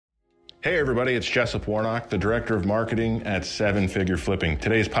Hey everybody, it's Jessup Warnock, the Director of Marketing at Seven Figure Flipping.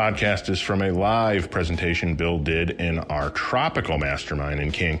 Today's podcast is from a live presentation Bill did in our Tropical Mastermind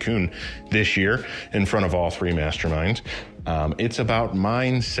in Cancun this year in front of all three masterminds. It's about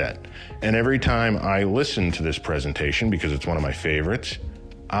mindset. And every time I listen to this presentation, because it's one of my favorites,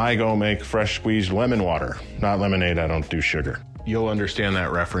 I go make fresh squeezed lemon water. Not lemonade, I don't do sugar. You'll understand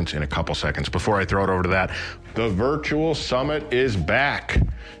that reference in a couple seconds. Before I throw it over to that, the virtual summit is back.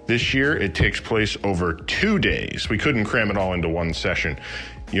 This year, it takes place over 2 days. We couldn't cram it all into one session.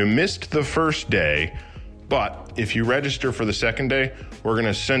 You missed the first day, but if you register for the second day, we're going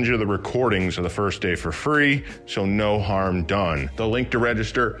to send you the recordings of the first day for free, so no harm done. The link to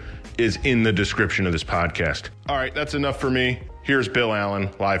register is in the description of this podcast. All right, that's enough for me. Here's Bill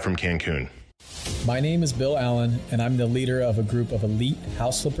Allen, live from Cancun. My name is Bill Allen, and I'm the leader of a group of elite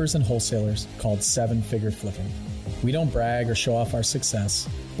house flippers and wholesalers called Seven Figure Flipping. We don't brag or show off our success,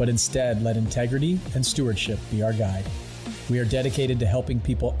 but instead let integrity and stewardship be our guide. We are dedicated to helping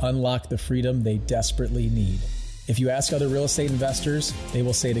people unlock the freedom they desperately need. If you ask other real estate investors, they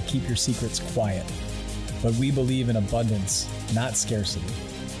will say to keep your secrets quiet. But we believe in abundance, not scarcity,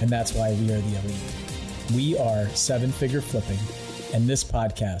 and that's why we are the elite. We are Seven Figure Flipping, and this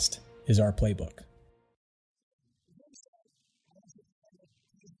podcast is our playbook.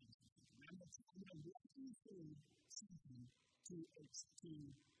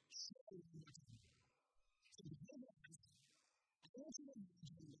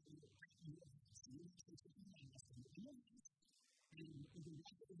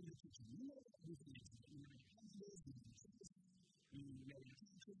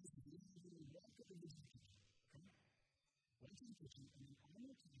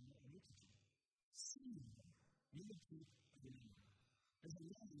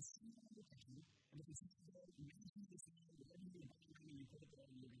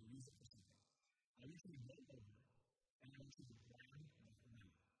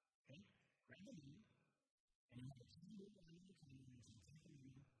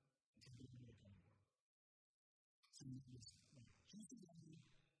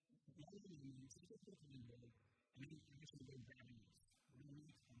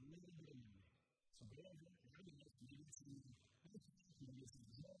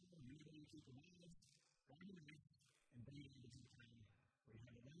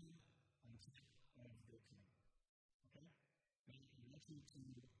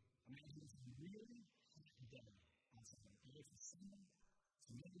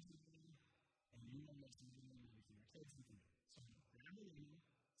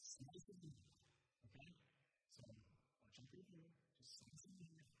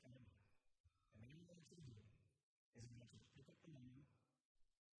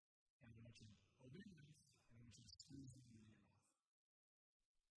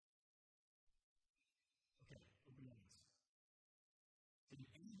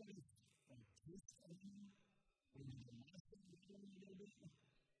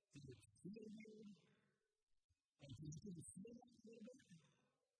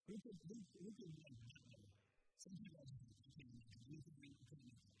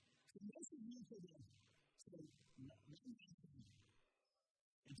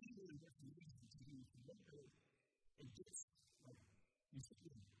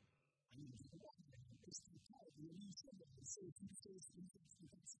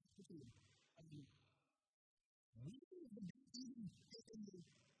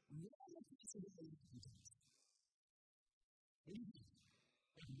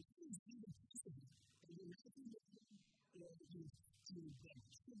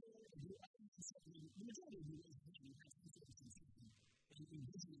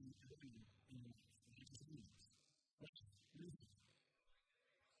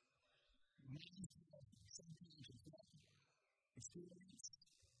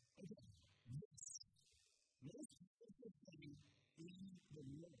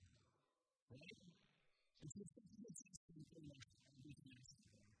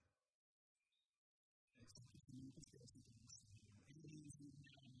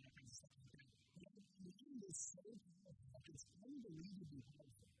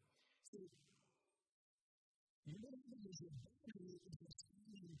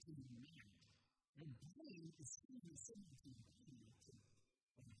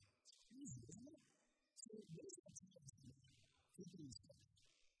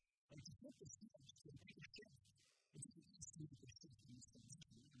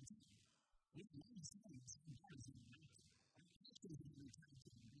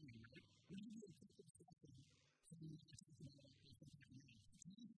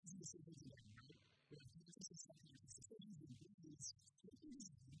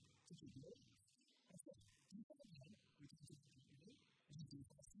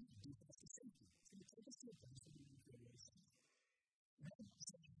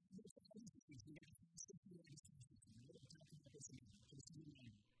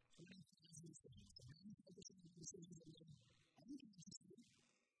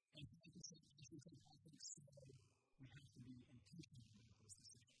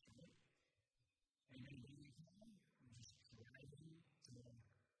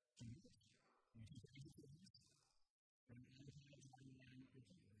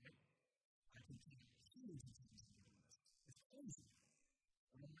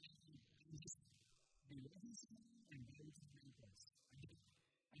 and go to the right place.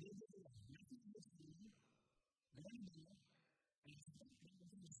 I did it all. Nothing was wrong. Going there, and I thought that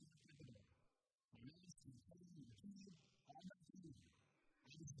was going to stop happening. My mask, my phone, my key, all that food.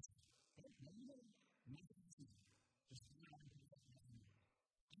 I was just, nothing was wrong. Just went out and got nothing.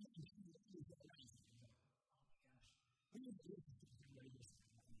 I didn't know what was going on. Oh my gosh. We didn't do it to the way this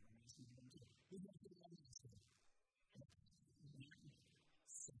happened. I mean, we didn't do it. We didn't do it all this time.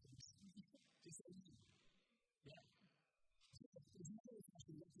 It's so easy. Yeah. So there's no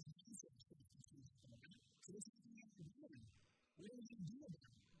question what this mindset is. So this is what we have to do. What are we going to do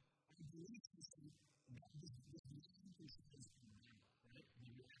about it? Our belief system about this non-control is coming out, right?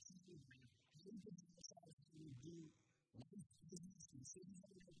 The reactions we have, how we put ourselves to do life, business, and cities,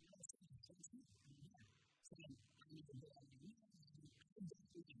 all the other stuff, that's not coming out. So I need to go out and do it. I don't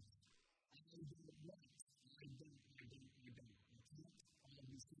do it. I don't do it right. I don't. It's not all of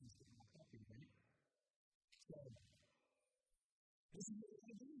these things that are happening, right? So, this is what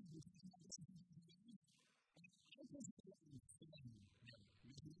I do. This is how this is happening. And I personally don't understand that.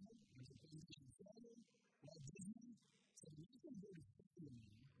 There's a thing that I'm following, Walt Disney. So, you can go to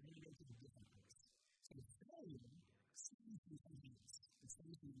failure when you go to a different place. So, failure stems from something else. It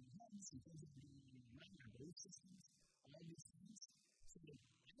stems from your heads, it comes from your mind, your belief systems, all these things. So,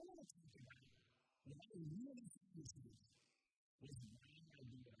 I want to talk about what I really think this is why I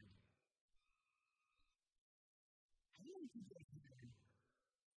do what I do. I want to go through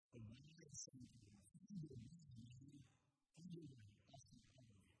a wide sample of who you are, who you are, awesome,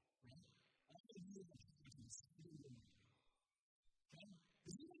 right? All of you are trying to decide who you are. Okay?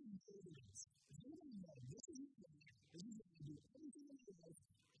 If you don't know this, if you don't know this is what I do, this is what I do, everything in my life,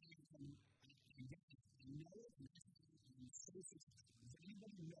 I get it, I know it, and I'm so successful. Does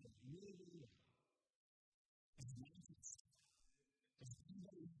anybody know it? Really, really well? It's not just. Does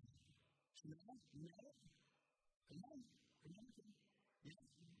anybody know it? No? Come on. Yeah.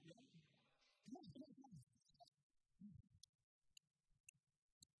 Come on.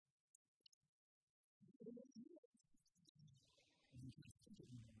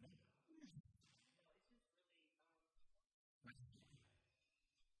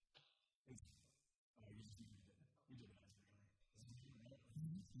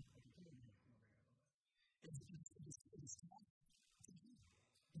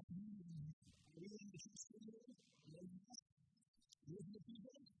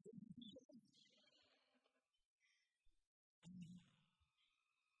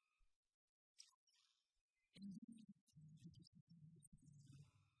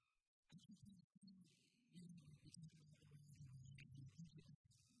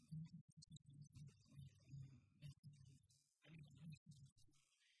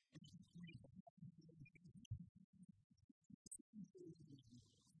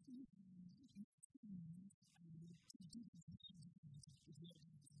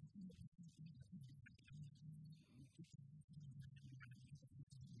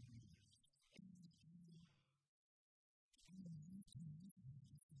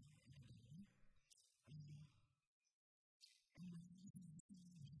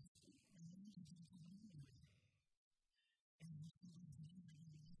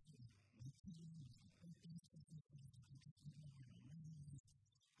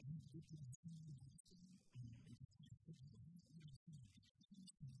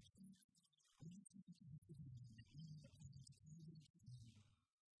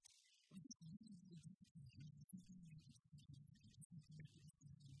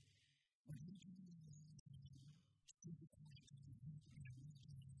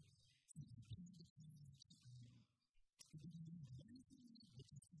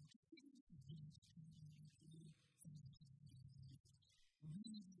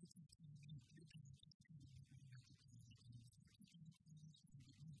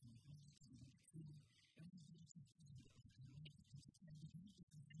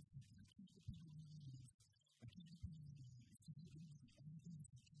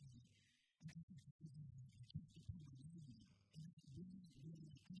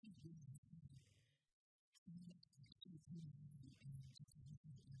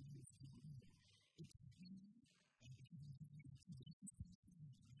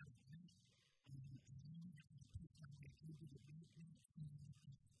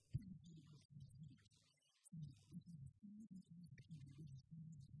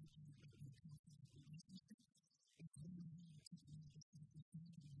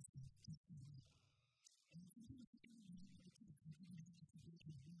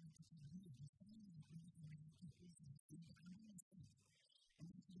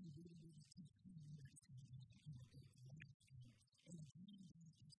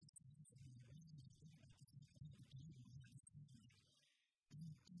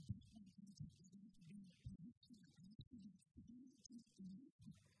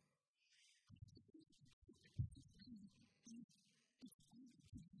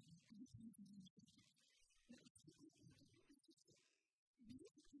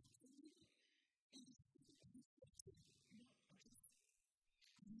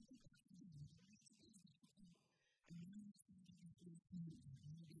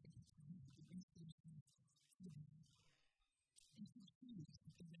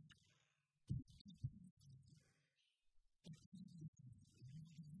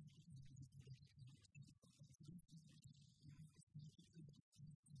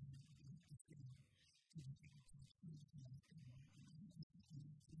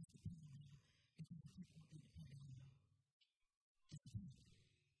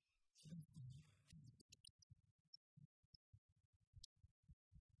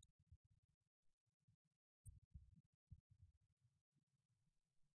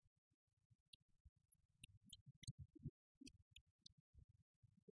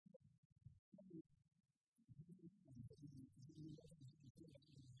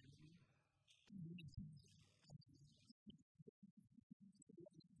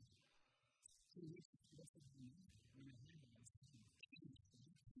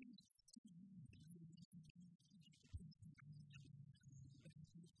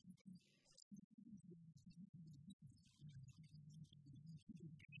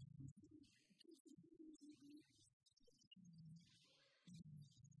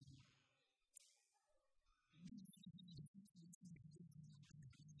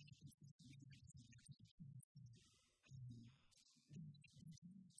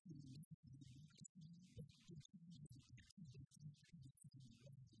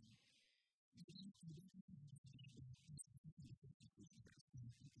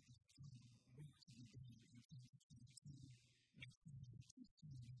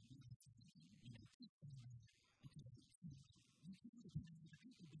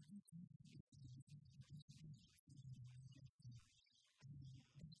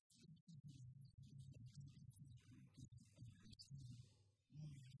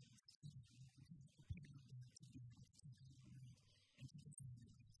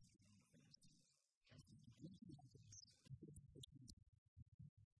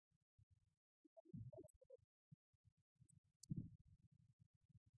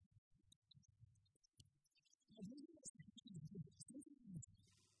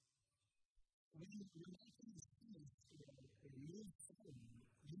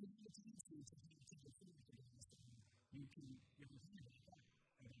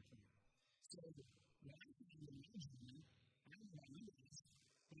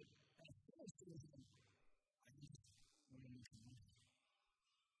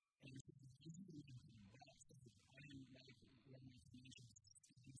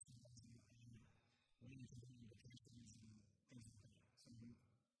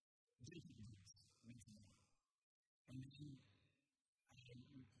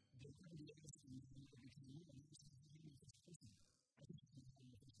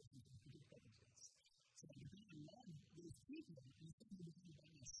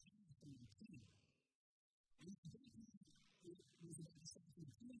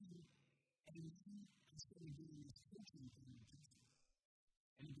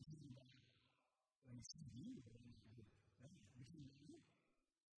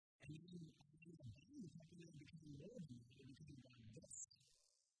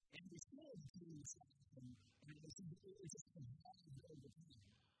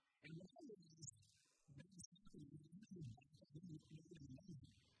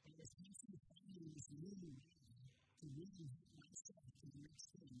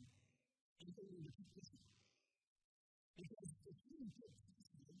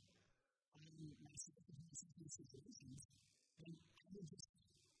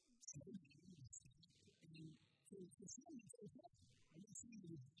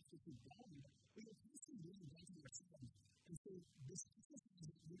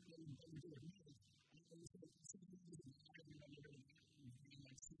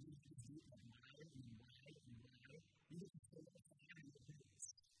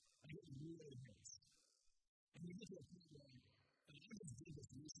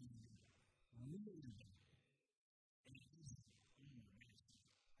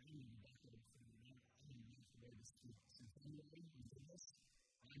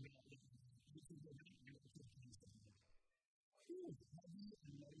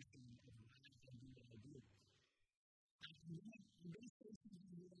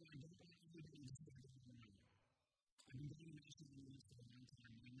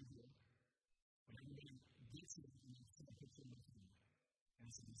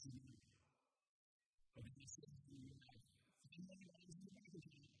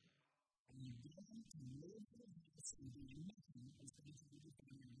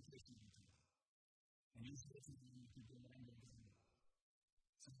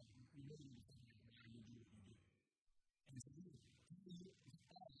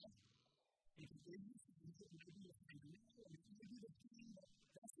 it might be a thing now, and it might be the thing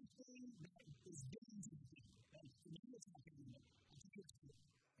that's the thing that is getting to the thing. Like, for me, it's not getting it. I'll tell you it's good.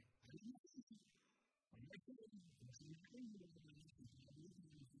 I didn't know it. I'm not kidding. I'm not saying you're not going to do it. I'm not doing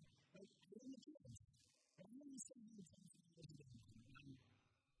anything. But I don't know kids. But I'm only saying you're talking about it again. And I'm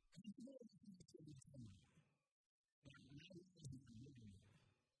comfortable with the activity to me. And now realize that I'm living it.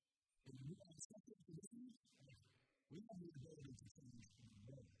 And we have separate traditions. We have the ability to change the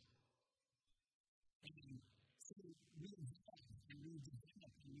world. And so we evolve and we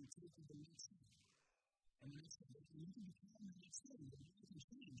develop and we take to the next step. And the next step, and you can become the next thing, and you can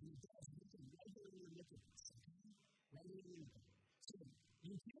change, and it does. You can regularly look at this, okay? Regularly look at it. So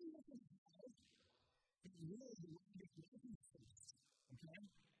you can look at how, but really the way you get looking first, okay?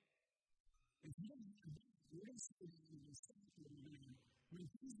 If you don't have that, you're going to sit down and you're stopping and when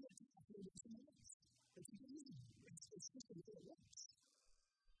things get tough, you're going to something else. It's easy. It's just the way it works.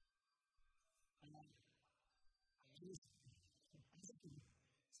 I was in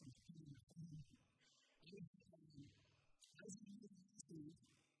some people in I was in university,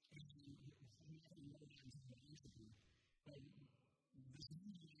 and I'm not in the lines of the interview, but this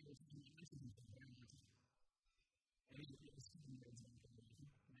morning I was in the interview for the interview. I didn't get a student that was in the interview.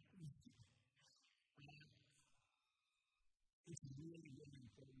 It's really, really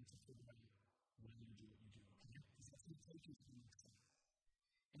important to figure out when you do what you do, okay? Because that's going to take you to the next step.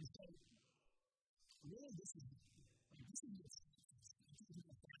 And so, really, this is the process. I'm talking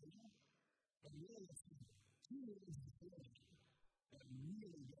about fire, but really, it's two words before that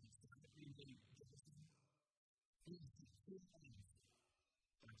really get us to really get us in. And it's the fear of God.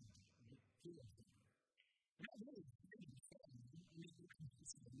 Fear of God. Not really afraid of God. I mean, you're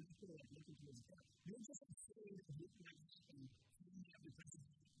confessing. You're not really looking towards God. You're just afraid of what might happen when you have the presence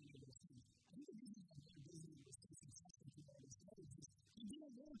of God in those things. I think the reason I'm very busy with this successful to all this stuff is just you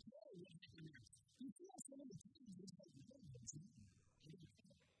don't really care what happened next. You feel some of the times it's like, no, it's not. I don't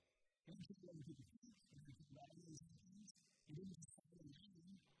care. I don't care what people think. I don't care about all those things. You don't just follow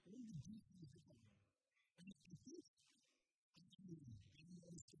along. What do you do for the people? And I think I've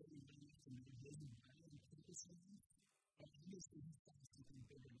noticed that we've done this in the business and purpose of life, but obviously he's got something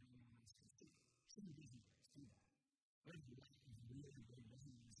bigger than anyone else can do. True business do that. There's a lot of really great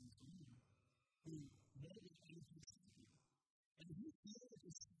businesses in the community who won't let anything stop you. And if you feel like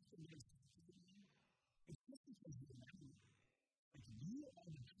there's something that's stopping you, it's just because you're not. Like you are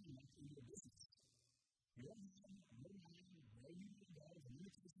the dynamite in your business. Your mind, where you need to go, the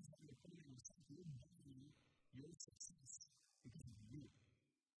limitations that you're putting on yourself, you're building your success because of you.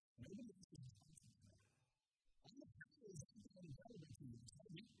 Nobody else is responsible for that. All the power is not going to be relevant to you, it's not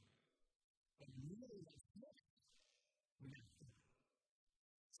you. But really, that's not. We have to.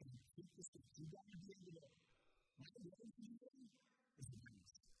 So keep this stuff. You got to be able to. My role for you is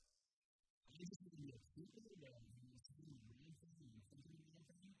awareness. I just need to be a people that I'm seeing the right thing and thinking the right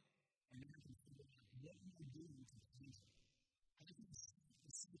thing, and then I can figure out what am I doing to change it. How can I stop the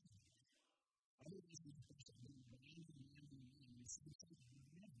system? Otherwise, we have to be mind and see something we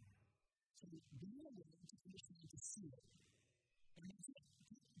never. So being aware to understand to see it. And that's it.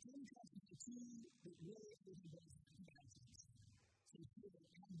 Then you have to be two that really everybody does compassion. So you feel like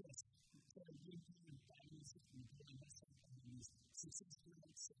I'm this. So you can balance it and you can mess up on these success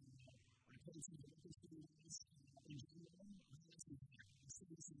rates and our coaching and opportunities in general. That's what we have. It's so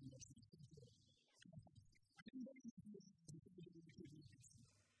easy to make sense of it. I think what you do is you can do what you do.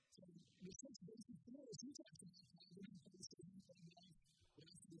 So the six basic pillars you talked about, how you can face the youth of life, what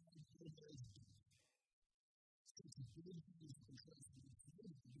else do you want to do there is death. So it's a big thing to control for the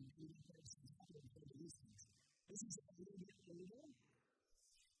community and the other person how to control these things. This is a little bit older.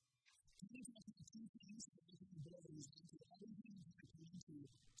 Can you talk about two things that you can build and use into everything that you can into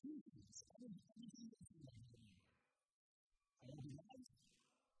two things? Everything that you can do. I will be loved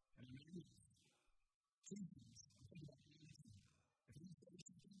and I'm not used. Two things. I'm talking about everything. If you say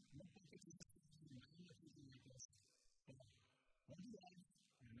something, look back at your life, and I'm not thinking like this. But what do you like?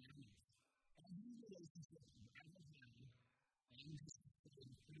 And I'm not used. Every relationship I've ever had, I'm just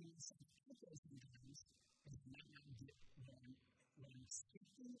putting myself out there sometimes, and I might not get when I'm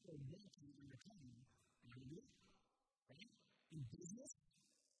speaking or working on the phone, and I'm doing it. Right? In business,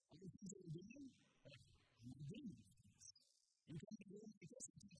 all the things that we're doing, I'm not doing these things. You come to room like this,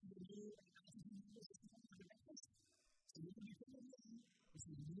 and talk to you, and I think you know this is not my practice. So you can be coming in, if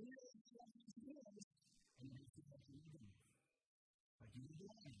you really want to do this, and you have to talk to them. Like you do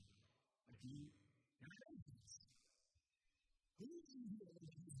lying. Like you have this. Who is in here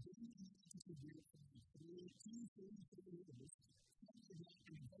that has given you the opportunity for 2, 3, 4 years, something like that,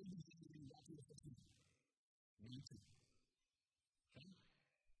 and very beginning and got to the 15th? Me too. Okay?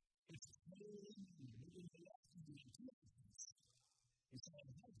 It's totally new. What we It's all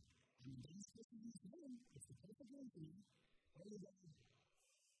about it. I mean, these systems is one, it's the perfect one for you. All of that, I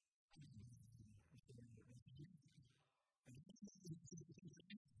don't know. And that's what we need to do.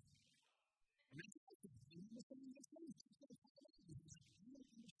 And that's awesome. And you understand what's going on. It's going to come out. Because you don't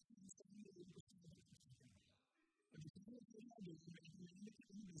understand what's going on. You understand what's going on. And if you don't know what you're doing, you're in the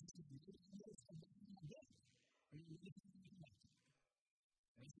kind of business that you don't know what's going on in your day. And you're really going to do that.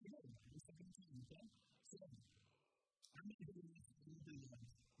 That's the goal. That's the kind of thing, okay? So, I'm going to go with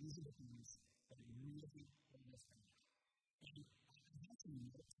these are the things that I really understand. And I had some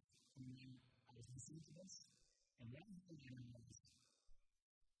notes from when I was listening to this, and one of the things was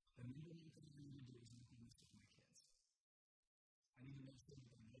the number one thing I need to do is make things with my kids. I need to make sure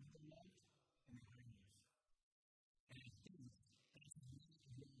that I live their life and that I live. And I think that's really a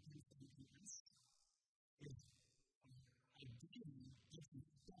very important thing for us is ideally if we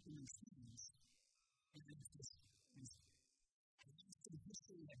stop in these things and it's just this constant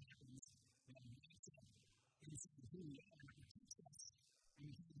history that happens that makes up inside who we are and keeps us and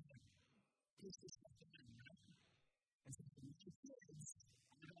we can push this stuff down, right? And so for my kids,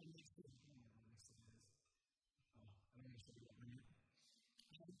 I gotta make sure I don't want to say this. I don't want to say that right. I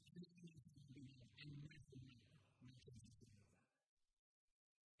don't want to be that and never know my kids are doing that.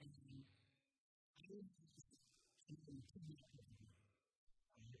 And I would just keep them to be up with me.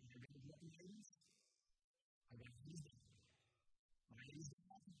 I got to get ladies. I got to use them. My ladies don't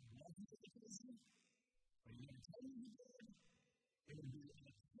have to love you for the person. Or you're going to tell me you did. It would be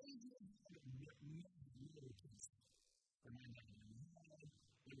a crazy idea to never really kiss for my dad.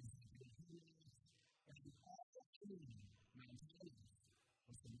 It was like a hero. And all the children, my entire life,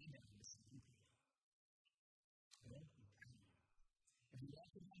 was for my dad to see people. If you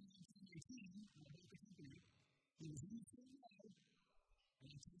walk around in 2018, when I bought the company, he was in the same way. And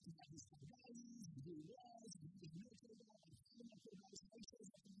I talked about his core values, and who he was, and who he was about, and how much he was, how he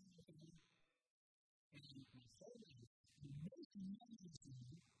shows up in the family. And my whole life, the most memories to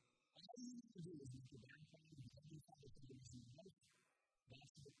me, all you need to do is make your bad plan and have your father to do this in your life.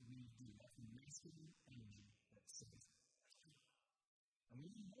 That's what we do. That's the masculine energy that says, and we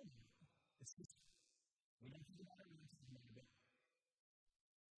don't know that. It's just, we don't think about it, we don't think about it.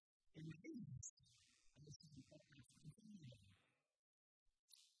 In the 80s, I was thinking about my family.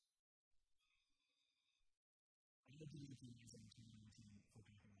 I lived in the 80s and 2019 for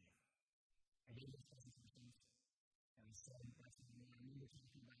people life. I gave those presentations, and I was so impressed with me. I remember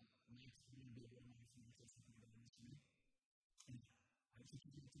talking about Max being big on my financial support industry. And I was just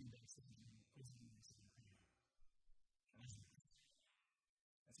looking through that stuff and quizzing myself. And I said,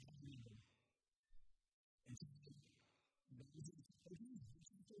 that's how we live. And so, that was it. Okay,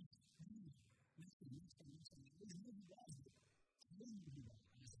 that's what I said. Next time, I didn't know who was it. I didn't know who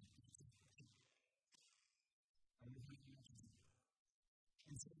was it. I said, I would have to do it.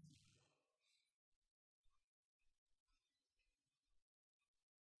 And so,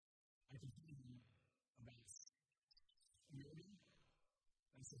 I could tell you about security.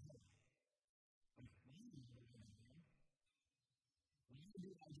 I said, hey, why do you do that? Why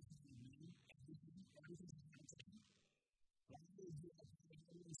do I just have to do everything I'm why do I do that? Why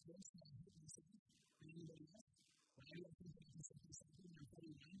do I switch to my hip and say, anybody else? Why do I think I can say something and play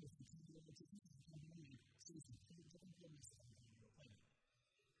around with the people that are taking the company and say some things that I'm putting myself in the play?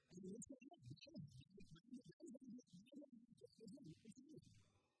 I mean, what's going on?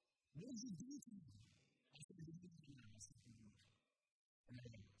 What did you do to me? I said, I didn't do that. I said, I didn't do that. And I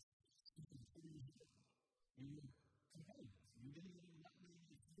went, you can tell me here. And you're competitive. You didn't even let me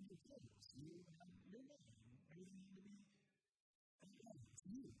do the players. You didn't have your way. Everything had to be it's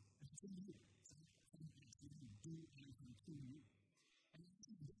you. It's to you. It's not you can do anything to you. And I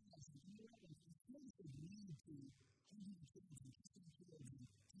think that's the idea of the things that we need to hold your kids and kiss their kids and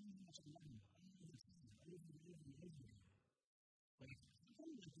tell them what you love them all the time, over and over and over again. Like, I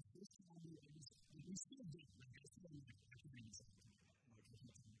feel like the first time we still do it. Like, I still like, I can do something like that. Like, I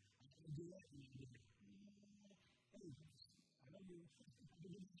want to do it, and I'm like, hey, I love you. I love you.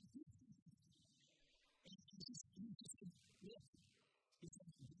 And it's just, yeah. It's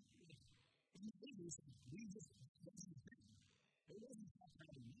like, in the 80s, we just wasn't a thing. It wasn't talking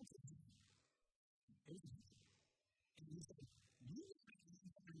about the mental thing. It was and it was like, you have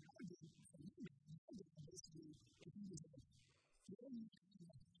an argument for me. Basically, if he was like, feeling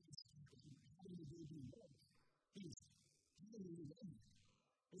how do you do the work? He's feeling the work.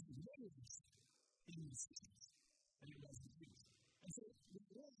 It's the words in the systems. And it was the truth. And so, the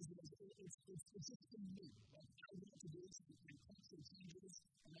world is it's just for me. Like, I want to do this, and culture changes,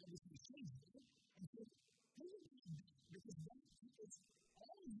 and all this things change. And so, because that is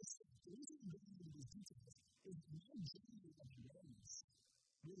all of this stuff, the reason I'm going into these details is my journey of awareness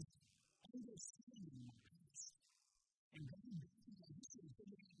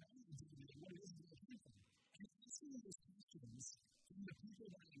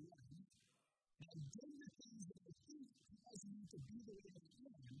to be the way that I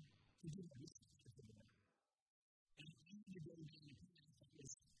am to do my research for the day. And I need to go down the path that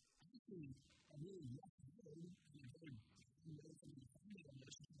was actually a really rough road and a very different road from the family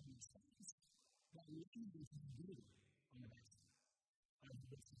relationship and the friends that led me to do on the backside of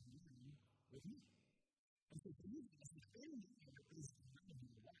what's going on with me. And so for you guys, the family is not to be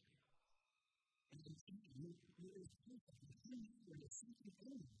away. And it's perfect. The family is something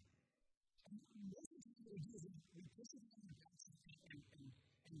only. And most of the time what we do is we push it on the backside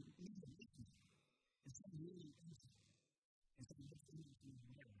and leave the mission. It's not really empty. And so what's the need to be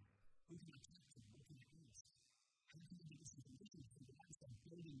aware? Who can I talk to? What can I ask? How can I get this information so that I start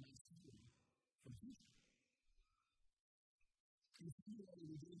building my story from here? And if you know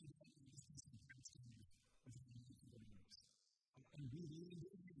we do need to do this piece of counseling with the need for the works. And we really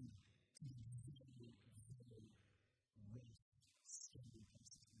do need to be very, very rich, steady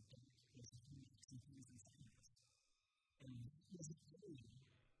person. There's a few things inside of us. And that was an area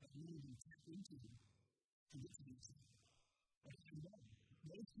that we need to tap into to get to the next level. But I know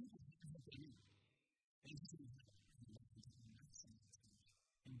those people have what they need. They just need help. And they want to do the next thing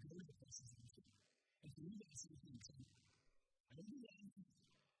and go to the places that they need. And for me, that's something to do. I don't do that anything.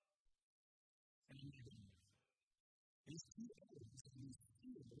 And I'm not doing it. There's two areas that we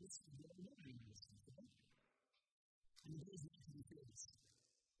feel to go away in this stuff. And it goes back to the face.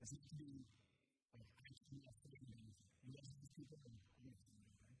 It's not to be actually not saying anything. And most of these people are not doing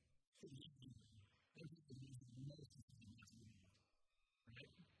anything. So you have to do it. Everything is the most important thing to do.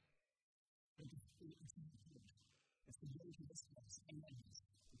 Right? But it's not good. It's to go to this place and like this.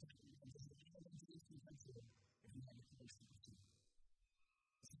 It's like you have to do all of these things if you have a place to pursue.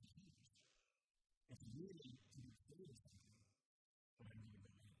 It's not huge. It's really to be clear to something. But I'm going to do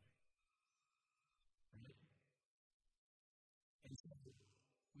it anyway. Right? And so,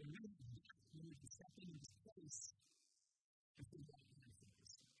 when you're stepping into this place, to figure out how to fit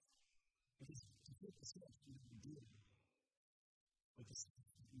this stuff. Because to fit the stuff you can do it, but the stuff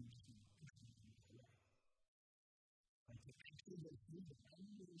you need to push it in the way. Like, to actually go through the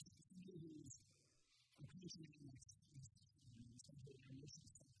elements of communities, appreciating myself, and something I miss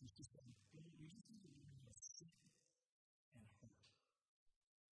stuff is just like, you just need to learn how to sit and hurt.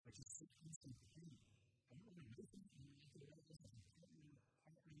 Like, to sit in some pain. I don't want to listen to you after all this, as a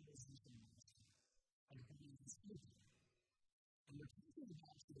partner is listening to this. I'm going to speak. And we're talking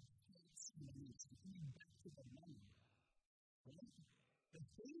about the parts and the roots, and coming back to the money. Right? The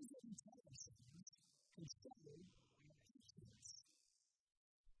things that we tell ourselves control our actions.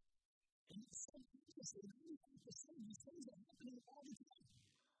 And it's subconsciously, 95% of these things are happening all the time.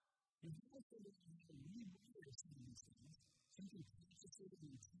 If you also want to rewire some of these things, something consciously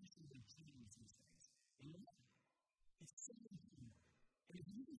and intentionally change these things. And you know what? It's so important. And if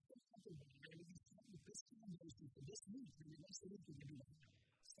you can put up a wire, you can start with this foundation for this week, and the rest of the week you're going to do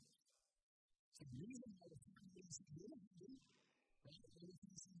that stuff. So the reason why the foundation is good at you, right?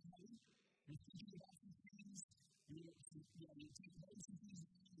 Everything is somebody, you're thinking about some things, you're taking notes and things,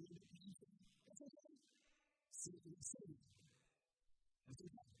 you're a little bit painful. That's okay. See what you're saying. That's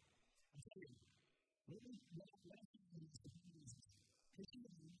okay. I'm telling you, what I'm doing is the point is pushing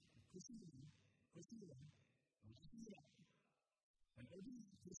it in, pushing it in, pushing it in, wrapping it up, and opening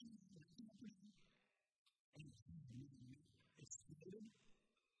it, pushing it in, wrapping it up again, and it's moving it. It's created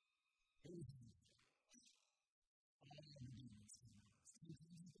everything. All I'm doing is sometimes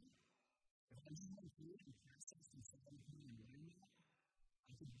you think, if I just want to create a process and set everything and learn that,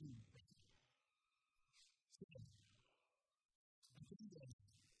 I could do better. So, I think that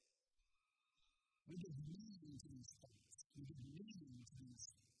we give meaning to these thoughts. We give meaning to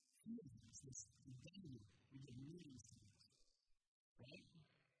these feelings, this identity. We give meaning to these. Right?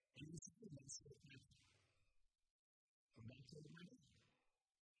 And we say this, like, come back to the right.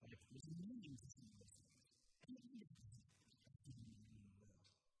 Like, there's a meaning to some of those things. And the meaning to some of those things.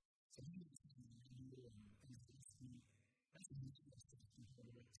 So meaning to some of the idea and things like this, that's a meaning to some people,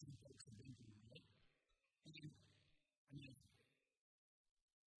 right? Some folks have been through, right? And then, I mean,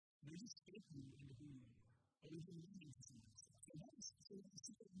 they're just taking you into who you are. And we can lead into some of this stuff. So that's so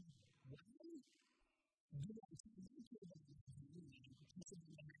why do I say thank you about this community? Because of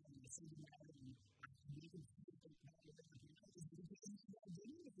the having the singularity, you can feel that is because it's not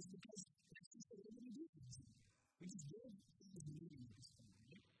doing it. It's because that's just the way we do things. We just do things meaning to someone,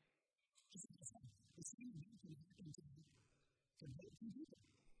 right? Just like I said, the same thing can happen to both people.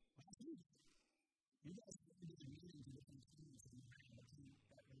 Last week, you guys are going to be meaning to different things and you have a team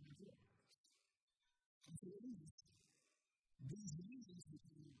that will do it. And so it is, these meanings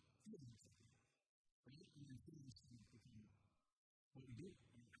become feelings, right? And then feelings become what we do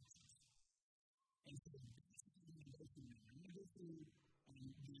in our actions. And so that's what I'm going to go through now. I'm going to go through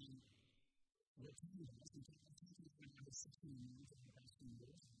what time it is. We talked about the 16 years of the past 2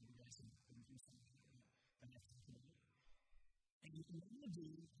 years. You guys have been through some of that next year. And what I'm going to do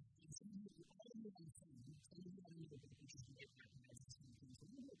is I'm going to do all of you on the phone. Some of you on the book, which is great right now. So I'm going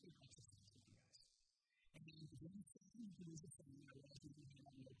to do a quick exercise with you guys. And then if you're on the phone, you can use the phone. I want you to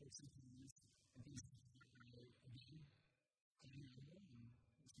have notebooks and pens and things like that. Again, call your number and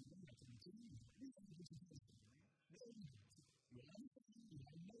if you want to continue, you have to do something. You have a phone, you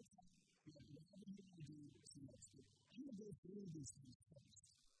have no time, you have whatever you want to do to next year. I'm going to go through these things first.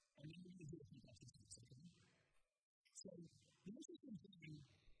 And then we're going to do a quick exercise, okay? So, the interesting thing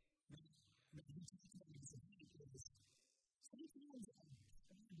that we talked about as a week is sometimes our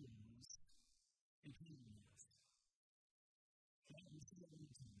problems and problems. Okay, we see that all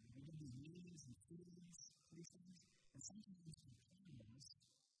the time. We get these meetings and feelings, these things, and sometimes our problems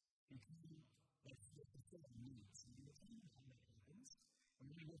become like the full needs. And we're talking about how that happens, and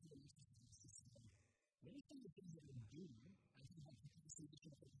we're going to go through the exercise to say, what are some of the things that we do? I think about procrastination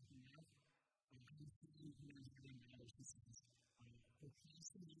that we have. I'm feeling here and matters. This is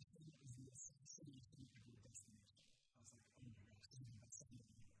procrastination is the assassination of your destination. I was like, oh my gosh, this is about something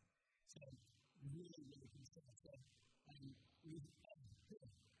here. So, really, really concerned. So,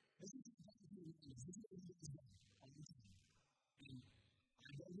 this is what I'm doing. This is what I'm doing all the time. And I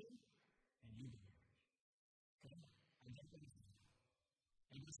go here, and you go here. Okay? I get what I'm doing.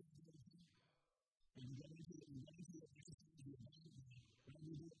 And this is what I'm doing. And you go into it, and you go into it, and you go into it, and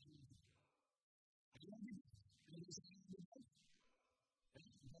you do it. I love you. And you say, I love you. And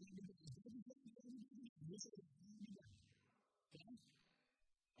you say, I love you. You say, I love you. Okay?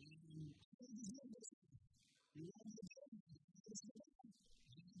 And how does it work? You love the baby. It's the baby.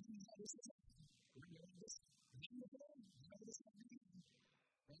 You love this. You love this. You love this. You love this.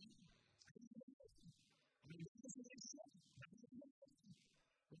 Right? I love the baby. I mean, this is what I said. I love the baby.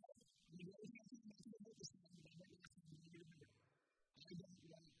 Right? You know, it's not too much of a focus on it. I don't want to be here. I don't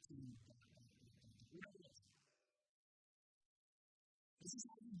want to whatever it is. This is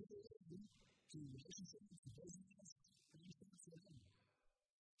how you go to relationships, to business, friendships, whatever.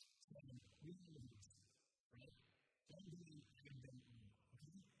 So, we know this, right? Don't do anything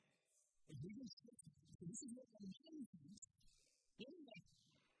okay? If we can shift, so this is what our mind thinks, in life.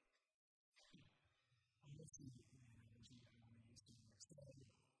 I'm going to see the analogy that I want to use to next. So,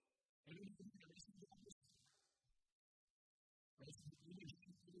 everybody in the relationship office, right? So, you know,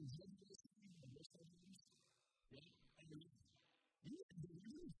 you're judging this thing, and you're studying this, right? And you're like, you have to do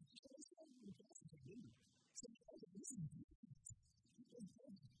this. That's not what the process of doing. So, okay, this is different.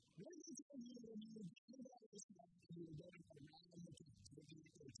 What is it for you when you were doing all this stuff and you were going around the place? What do you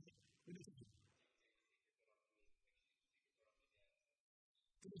do? What is it?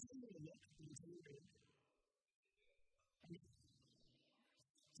 Can you tell me what it looks like? Can you tell me what it looks like?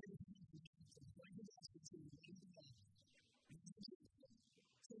 So, like the best, it's going to be the best.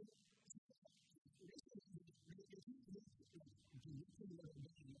 So, this is what you're doing. If you look at what I'm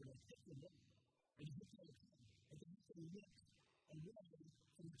doing, you're going to hit the wall. And you hit the wall. And you have to look away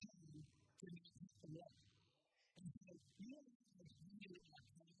from the time to not hit the wall. And so, you don't have to be in our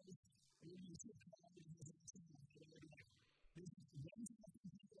cars, or when you see a car that has a signal, there's one time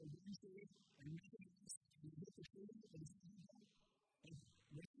people are going through it, and nothing else, and you hit the trigger, and it's not that. And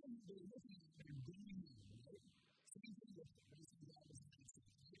whatever they're looking at, they're going in, right? Same thing with the rest of the Bible is right?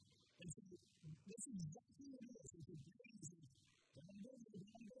 And so, this is exactly what it is. It's a brain is like, down, and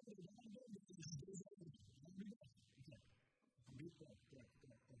it just goes over. Down, okay. Great, good.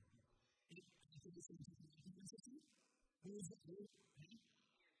 After this, into the African system, who is that group?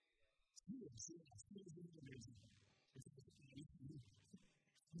 Schools, yeah. Schools are amazing. It's like a body food.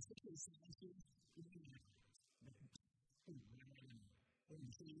 Especially science schools, you know, or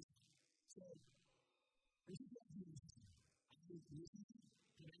in trees. So, this is what I'm doing. I was listening,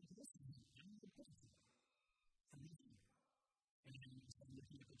 and I was listening. I'm not a person. I'm not a and so I'm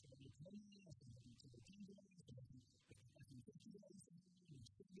looking at the 2020, I'm looking at the 10 days, I'm looking at the 50 days, I'm looking at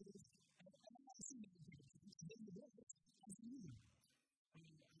the 10 days, and I'm not seeing anything. So then the book, I'm seeing it.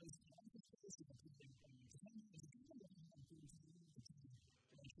 I was on the place of the people, and I was like, I don't know how to do this,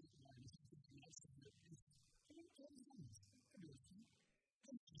 and I think about it, it's something else to do. And I'm all the time, I do it.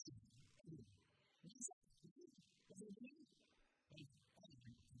 I'm just doing it. I do it. And it's like, what's it doing? Like, I don't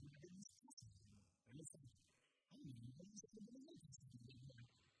know, I'm not doing this possible. And it's like, I don't know, what is it going to be like?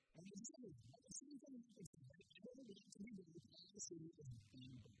 And it's like, the same thing with this, right? I don't want to be doing it, I see it as a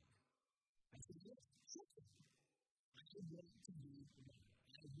bad book. I said, yes, sure. I want to be right.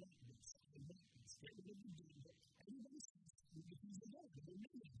 I want this. I want this. Everybody do it. Everybody says, if he's the Lord, they're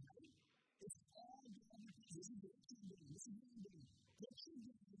not, right? It's all God because this is what I'm doing. This is what I'm doing.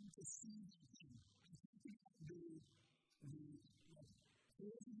 to see that thing. I'm talking about the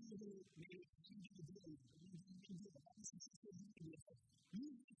those of you who may have seen the video, you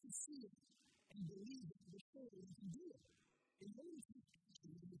have to see it and believe that before you can do it. In order to action,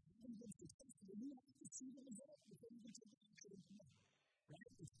 when you find them successful, you have to see the result before you can take action.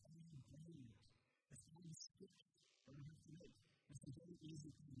 Right? It's how you brain. It's how you switch. Or you have to make. It's a very easy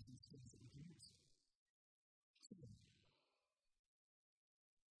thing to switch that we can use.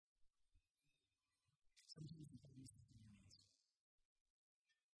 Sometimes we find this in our needs.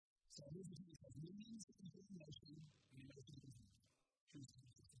 So here's the thing, because millions of people in motion, and you know what to do with it. Truth is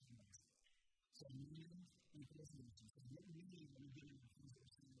just something else. So millions of people in motion. So what do we need when we get into the things that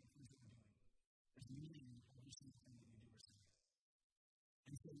we're saying, the things that we're doing? There's meaning in every single thing that we do or say.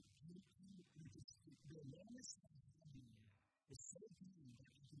 And so the awareness of having is so key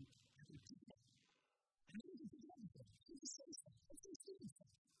that I can pick it up. I know you can pick it up and say, I can say stuff. I can say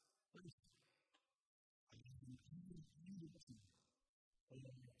stuff. But I can do this now. Or I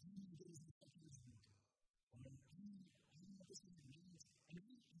can do this now. Or I can do this now. And I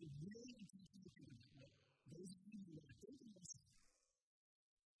really intentionally think about what those of you who are thinking of stuff.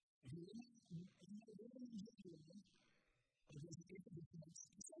 If you're really enjoying or there's a paper that comes,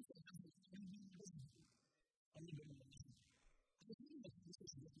 it's also has a family business on the very last one. I can tell you what this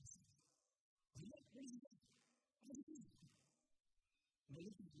is looking for. What is it? How do you do it? I'm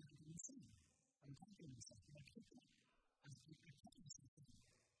looking at it and saying, I'm talking to myself, and I pick it up. I'm talking to myself.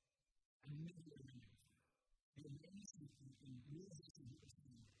 I'm never going to the awareness and realization of what I'm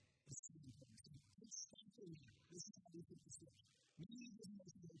saying is so important. So let's start with that. This is how we put the switch. Maybe it doesn't make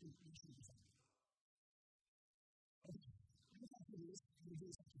sense to make sure it's out. Okay. I'm going to talk about this. I'm going to do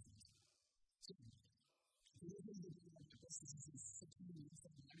a second thing. So, for those of you that don't like this, this is 16 minutes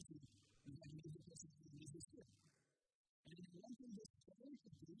of the last week. We've got a major person who is this year. And if you want to do this very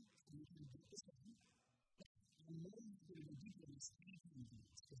quickly, so you can get this done, I'm more than happy to go deeper in this anytime you do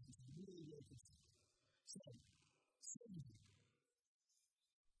this, because it's really, really good stuff. So, certainty.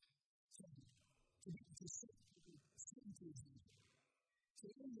 To set certainty is easy. So,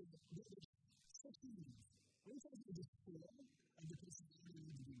 in the section means, what if I was just four of the personality you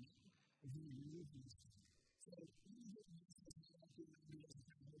need to do now, or do you remove these two? So, when you get this personality, you know, as a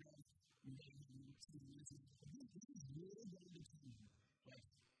kind of head, you may have some reasons, but this is really going to determine, like,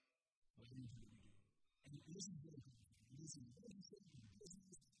 what you need to do. And this is very important. This is very important in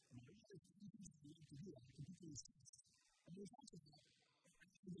business, and a lot of things that you need to do, I can do these things. And we talked about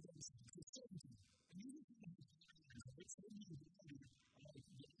the certainty. And you need to have the confidence of what's going to be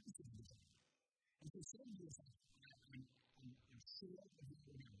the opposite of this. And so certainty is like, I'm sure of what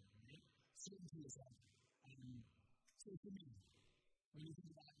we're doing, right? Certainty is like, so for me, when you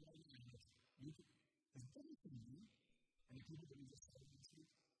think about what you have, it's better for you and the people that we just started this week.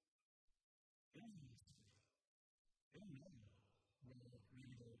 They don't know what's going on. They don't know where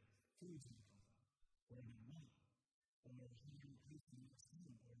the food's going to come from, where they want, or who you pay for the next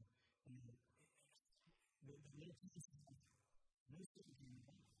time, or the little things that have most of the time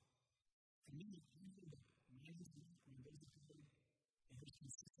involved. For me, I know that my husband, when he goes to bed, and he's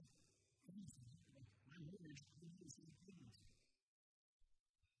consistent things like my marriage, I know the same things.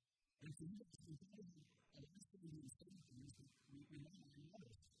 And for you, it's important that last thing we say things that we know and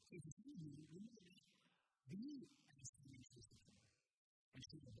love. So for some of you, we know that be as financially secure and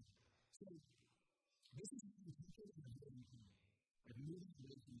sure. So this is what we talk about in the very beginning, like moving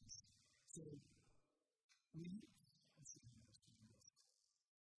away from this. So we need to understand this.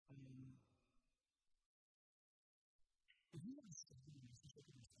 If you want to start a relationship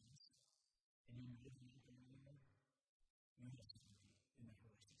with your spouse, and you know that you're not going anywhere, you have to be in that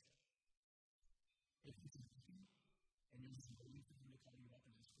relationship. If it's working, and you're just waiting for them to call you up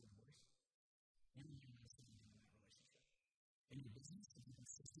and ask for divorce, you need to stay in that relationship. In your business, if you're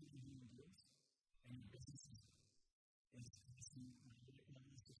consistently doing deals, and your business is passing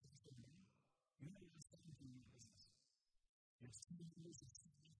levels to fix them down, you have to start doing your business. There's 2 years of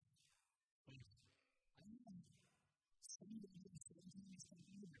stuff. Like, I don't know. Some of the strategy is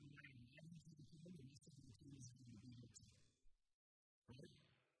something that when I imagine to the people, the rest of the team is going to be able to. Right?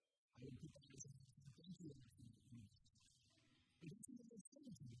 I would put that as a thank you everything that you need. But that's what I'm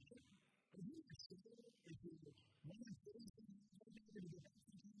saying to you, right? Are you sure if you're one of those things that you're going to get back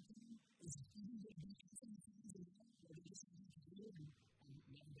to the team is even get back to some things in life where they just need to do it and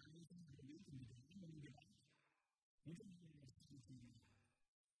not do anything for a week and be done when you get back? You don't know what's going to be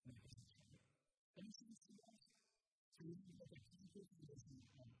that doesn't change. That makes sense to you guys? So we need to have a conflict of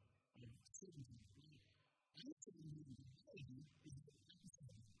certainty. I'm saying that reality is the opposite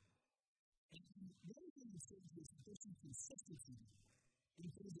of that. And the other thing with certainty is there's some consistency. in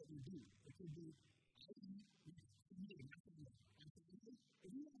things that we do. It could be, I eat, for me, my family. If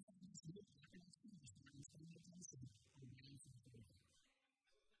you want to have this meal, I can ask you this time, spend more time saying, I'm buying some food.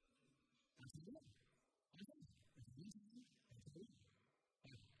 That's a good one. Okay. If you need time, that's a good one.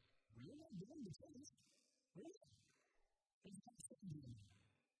 We're not doing the choice. We're not. It's not something to do.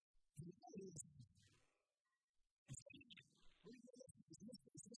 The reality is, it's not. We're not going to do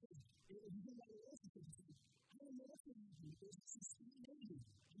this. If you do that relationship, I don't know what's going to happen because this is so amazing.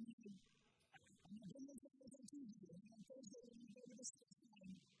 I'm not going to go on Tuesday. I'm on Thursday. I'm going to go to this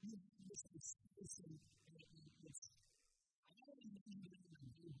time. You have this experience. It's, I don't even know what I'm going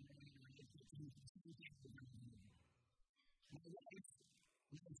to do. My wife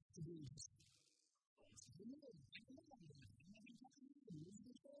likes to do this. You know, I don't know. I'm not going to talk to you. I'm not going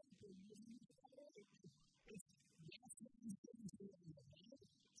to talk to you. It's that's what I'm going to do.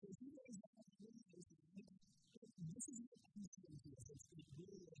 So if you guys have a really nice idea, this is what I'm saying to us. It's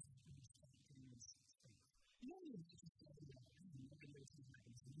really nice to be talking this stuff. You know, you're not just talking about it. You know, it's what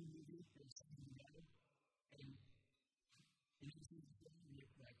happens. You maybe there's something about it, and you just need to go and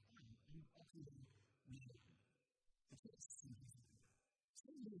you're like, you actually don't need it. It's just something.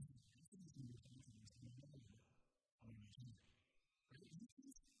 Some of those things in your confidence, you know, are amazing. Right? You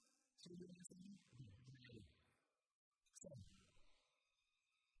can so you're not saying, okay, so,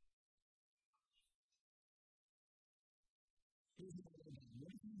 here's what I'm about. What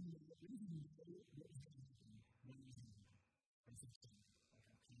if you know what is going to happen? What is going to happen? I'm so sorry.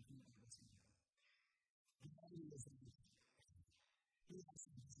 Okay, can't do that. What's going to happen? The body is like this. Here's how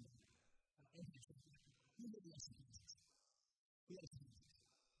some things are. Okay, so here's what the rest of the things. We have to do this.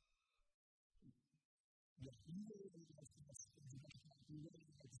 Yeah, you know what the rest of us is about. You know what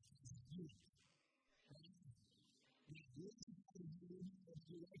the rest of us is doing. Right? Yeah, you have to do it.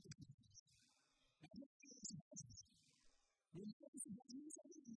 You like to do this. I'm not sure it's possible. When you focus on what you say,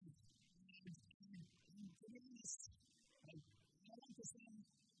 and doing this, I like to say,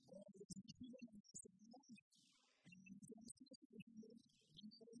 there's a few of us that I like, and it's not supposed to be here,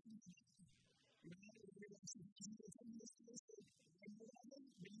 and so you know, we're actually using this on this list, and we're not going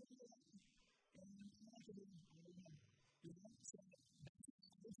to be able to do it, and we're not going to be able to do it, you know, so that's why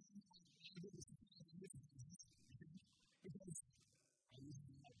I do this in different business, because I use it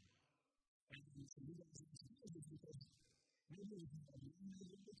a lot, and so you guys need to do this because maybe it's not a really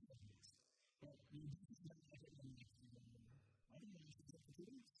good business, but you do it not like it when you do it. I don't know if it's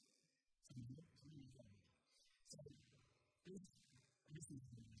opportunities. Some of them don't. So, this is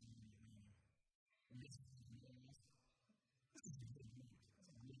the and this is the this is the good news.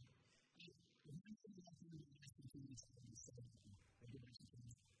 If you really want to do the best of things, then you say that I do what you can,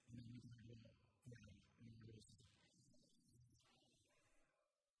 and then you can do it. And you do it.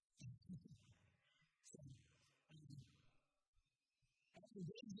 So, the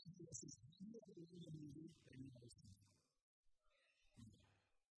days of this is you know what you're going to do, and you know something.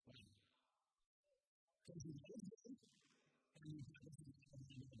 Right? Because you know something, and you have to do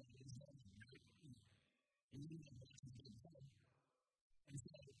something about it as well, right? And you know what you can do. And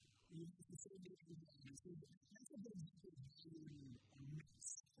so, you have to say that you're going to do it. That's a good example of doing a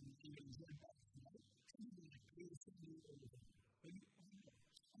mix, and you enjoy that, right? Some people like creativity or whatever. But you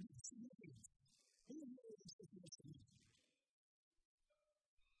I'm not significant. Who knows what's significant?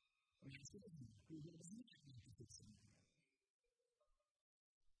 I mean, it's good. Who knows not to fix something?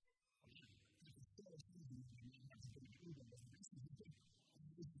 If it's still a human, you might have to get a food on it. This is the thing.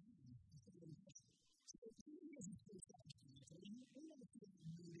 It's so impressive. So, if you guys are still talking, so we want to feel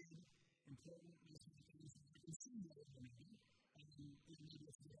needed, important, those kind of things. I can see that in the meeting. And maybe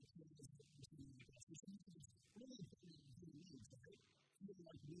if you have to do this, so sometimes really important to human needs, right? Feel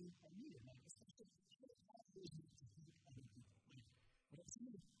like we are needed. Like, especially if you have always need to help other people. Like, what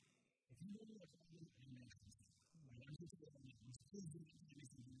somebody if you know what's happening, I know it's right. I'm just saying that it's please do not do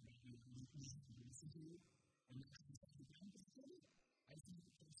anything about you. You need to listen to you, and not have to talk to them. It's good. I see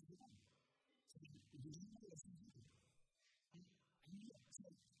what you're saying. So, if you don't know what's happening, I know. So,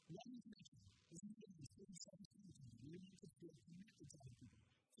 one connection is not only spending some time with you. You need to feel connected to other people.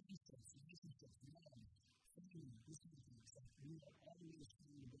 Friendships, relationships, love, family, this kind of thing. So, we are always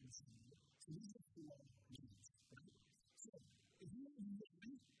trying to bring something. So, these are four needs, right? So, if you have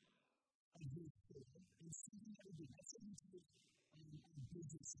one of those four, and something that would be that's something to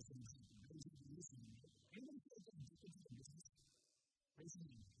business systems. Those who are listening, anyone who feels like different to the business, raise your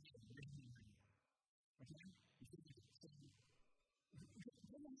hand. Raise your hand. Okay? You feel like it's something.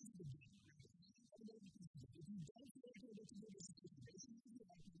 Everyone has a good job, right? If you don't feel like you're able to do this, raise your hand.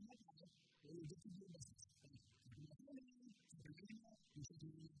 Like, you might have it, or you're able to do this. You might have it, you should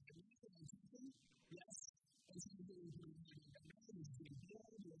do it. Yes. And so you're doing it.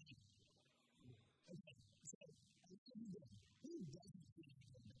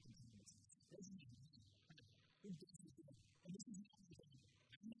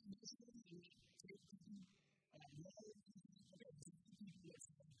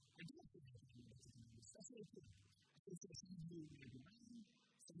 like Ryan,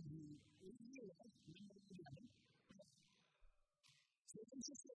 some of you in real life, not all together. So it's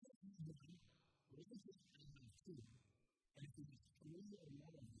just what we've done. We're going to have two. And if we have three or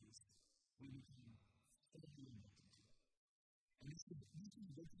more of these, we become fully multiple. And this is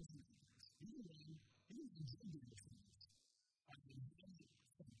the difference in things. Even when gender difference, I mean,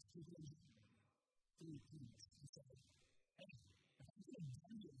 people in general, three things. And so, hey, if I'm going to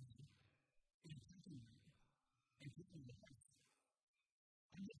gender in a company and people in life,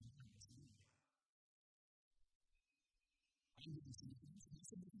 I'm going to do this. I'm going to see things. And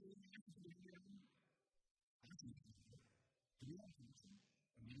so, if you're in life, if you're in life, I'm going to do it. Do you have connection?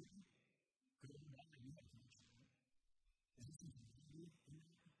 Amazing? Good or bad, you have connection. Is this something you do?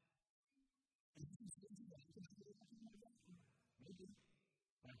 And you can see into that. You can see it happening like that. Maybe.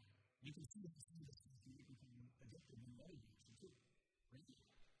 But you can see that some of this stuff can become addictive in other direction too. Right?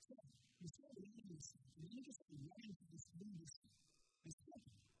 So, you start learning this stuff, and you just start learning to this new stuff. It's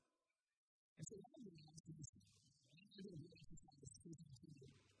happening. And so, one of the things is this. And I'm going to be emphasizing this speaking to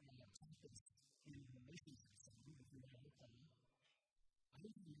topics in relationships. So, if you're not a partner, I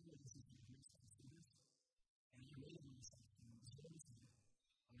think you know this is your next student. And I really want to start to observe you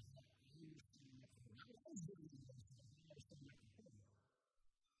on how you stand up for it. I was doing this on how I stand up for it.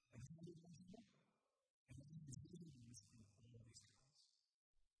 And how do I do that? And I was doing this in all of these times.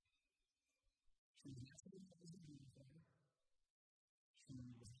 She was asking me what I was doing for her. She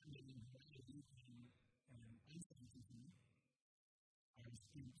was having a very deep and insight into me. I was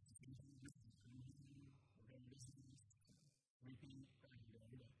speaking to people who were very business, reaping, and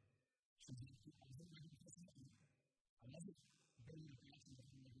I wasn't very aggressive at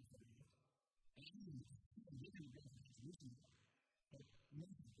all over for you. And I didn't really know what I was looking for. But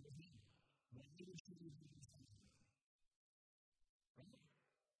most of it was me. Why did she do this something? Right?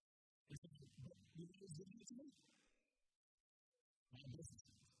 And so, but you know what's doing it to me? My business.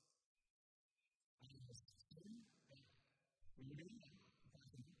 I was saying that when you're doing that,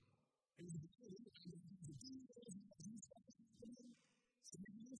 it was because I was doing those stuff. So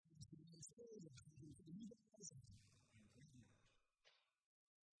maybe this is the story of how you can do that also.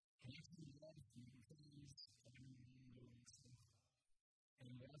 Connecting the love to your friends, family, and stuff.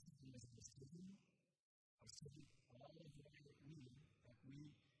 And the last thing is the student. I was taking all of what I need that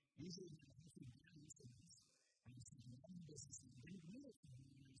we usually have healthy balance in this. And it's taking one business and then real time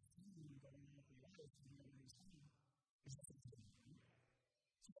when there's time going on for life and when there's time. It's just like that.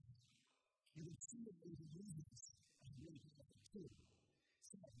 So you can see that there's a movement of really powerful too.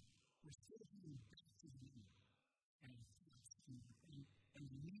 So, we're still coming back to the meaning and thoughts and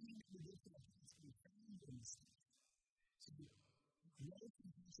the meaning of the different thoughts we found in the stuff. So, growth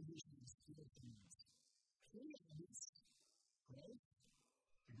and contribution is four things. Three of these, growth,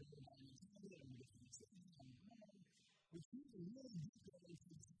 to grow by mentality and different things, and more, which means a really deep growth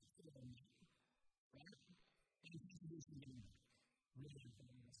into the stuff of our mind, right? And contribution getting back. Really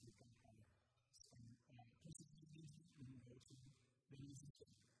important as we talk about some personalities and we go to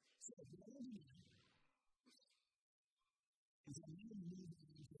so, what I want to do is I'm going to move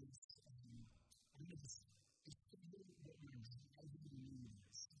into this, I'm going to discover what my driving need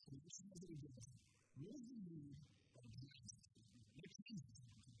is. So, this is what I do. What is the need that drives us? What changes us?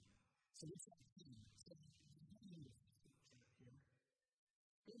 So, what's that thing? So, I'm going to do this here.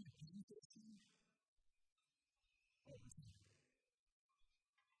 Go to the first thing. Oh, it's not.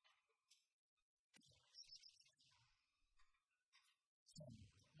 So,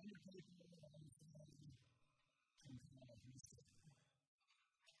 I'm going to take a look at this and this stuff.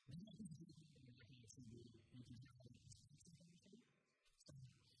 We're not going to do it in the case of the anti-Catholic situation. So,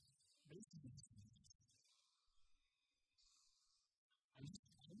 basically, I'm just going to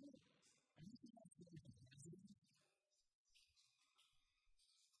ask the president.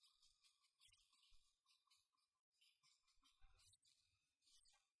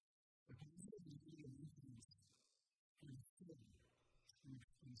 The president is really an influence for the city.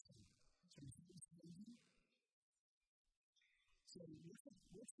 So,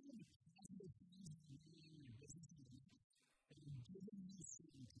 what's some of the positive things that you're doing in your business and giving you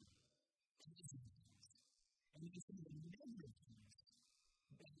certainty, positive things, and then some of the negative things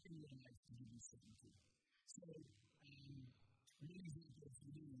that in your life to give you certainty. So, one example for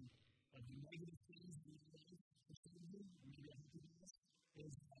you of the negative things in your life for certainty, maybe I hope you do this,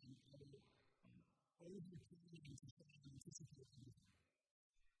 is over-planning to try and anticipate everything.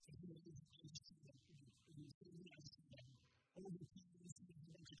 So, you know, I just see that in the city, I just see that over-planning to make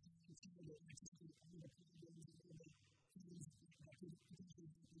a bunch of plans, you know, that anticipate all the problems and all the things that could potentially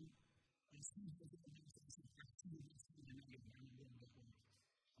happen. Some of those are things that are some of those things that are negative, and I'm going to look at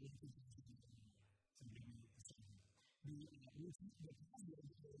I don't think that's going to be something. The the positive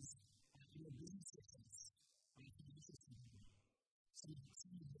is your business success, financial stability. Some of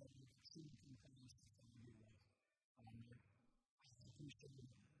the true components of your life. I appreciate it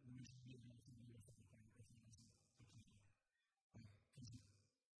when you should be able to do it for the kind of things that you do. Because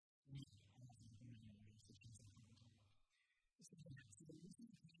we often do those things that we do. So this is the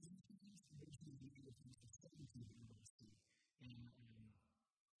things that we do to start to do in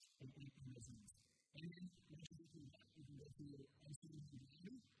business. And then once you do that, you can go through uncertainty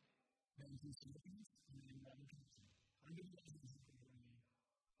value, then through significance, and then reputation. I'm going to go through the way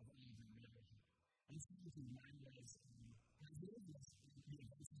of all of them together. I'm just going to remind you guys, as well as the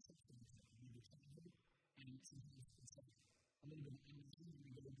events and systems that we need to travel, and sometimes it's like a little bit of energy when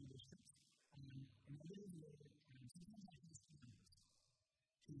we go do those trips. And a little bit of sometimes I use times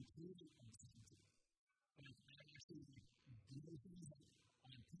to improve the uncertainty. I actually do those things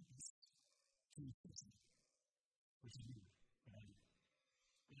on purpose to fix it, which is good.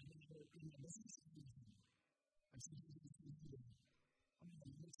 And I think that in my business, I'm sometimes going to do it. I'm going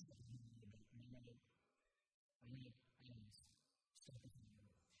to mix it up a little bit, and I might stop it from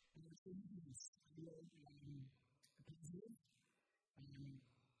there. And there's things that are still positive,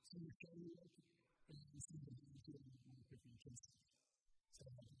 some are failure, and some are benefit of different cases. So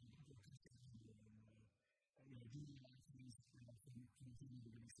I think that we'll continue to do a lot of things to continue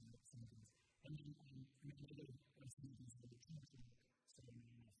to raise some things. And then another thing is that the teacher started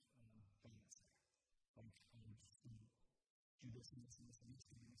me off finance. Do this and this and this and this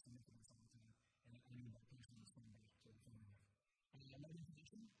and this and this all the time. And I knew that person was coming back to the family. Another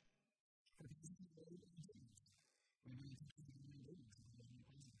information, for people who are very important, we're going to teach you to do things and to be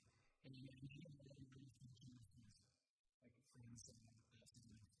positive. And you need to know that you're going to teach you things, like friends and asking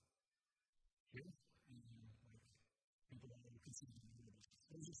them here, and like people that are considered to be good.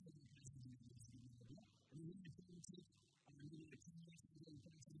 I was just like, you guys can do this and do that. And we need to do it too. We need to do this and do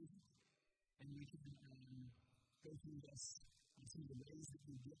that. And we can go through this and some of the ways that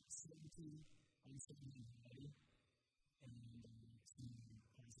we get certainty, uncertainty, value, and some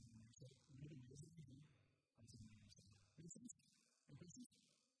positive mindset. One of the ways that we do positive mindset. Makes sense? Any questions?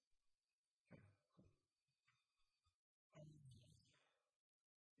 Okay, cool.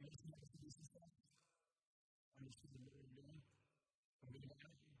 You guys know how to do some stuff? Understood what we're doing? I'm going to go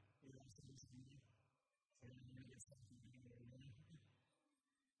out. We're also doing some media. So I'm going to get stuff to do what we're doing.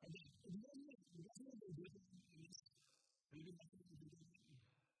 Okay, if you guys know what we're doing in this, maybe that's what we're doing.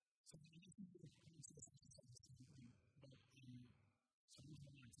 So I think we're going to say something, but sometimes so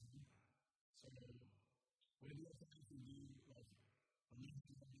what do you have to do, like, a little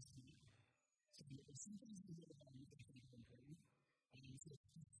bit of this to do? So there's some things we know about you that are important. So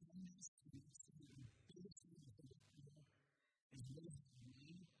from this to the biggest thing that we do is really the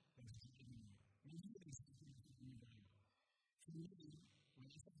way of giving you. Maybe what is something that you value. For me, when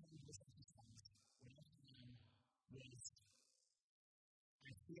I started this exercise, what I found was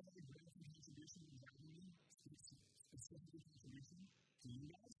I feel like grateful contribution and value, specific contribution to you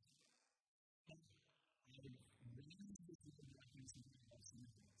guys, but I raised the people that I can see about some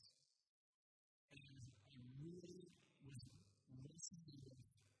things. And I really was listening to them,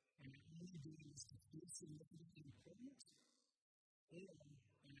 and I only do this to feel significant and important, or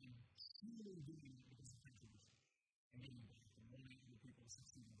I'm truly doing it because of contribution. And then the more other people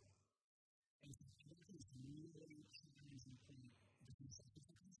succeed. And so I think it's really challenging for different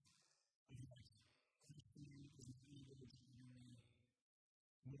sacrifices of like questioning and being able to generate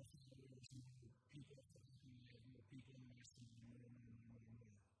more followers, more people following me, more people investing in more. And I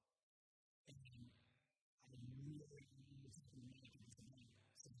really was thinking about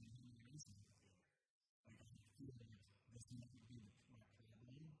something really amazing. Like I feel like this might be the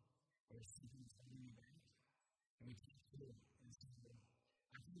problem, or something's holding me back. And we can't do it. And so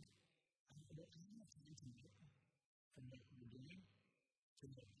I think I don't have time to get from what we're doing to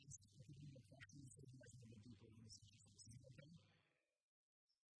the people who are questions that you guys want to do for this. Is that okay?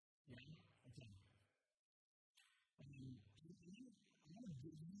 Yeah? Okay. I want to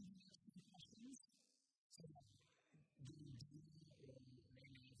give you some questions. So do you do it or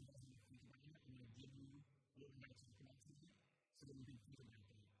right now if you guys want to think about it, I'm going to give you a little bit of connection so that we can think about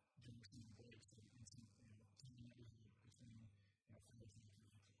it. During some breaks and some time that we have between followers and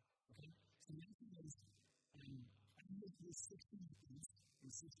connection. Okay? So the next thing is, I look at 16 things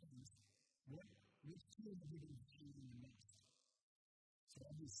and systems. Which two of you are valuing the most? So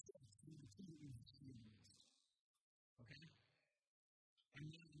I'll do steps and the two that you're valuing the most. Okay? And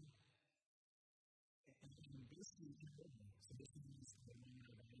then basically, so this is the one you're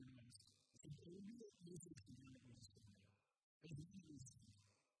valuing the most. So only the things that you're valuing the most. And then here we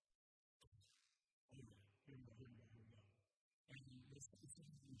go.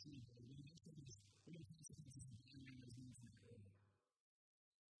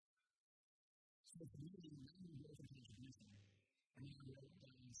 the community remember growth and contribution, and then I wrote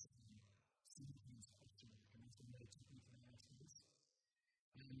down some significant question, and that's the way to keep an eye on this.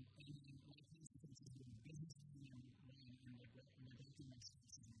 And my consequences of business and neglecting my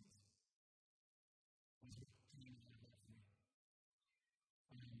responsibilities was what came out of that for me.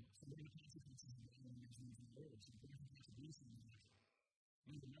 So one of the consequences of what I'm mentioning in the words, so growth and contribution is like,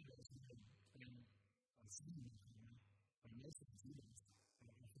 one of the numbers that I've been seeing on most of the students,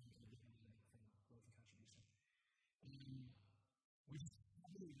 I think they're getting from growth and contribution. We just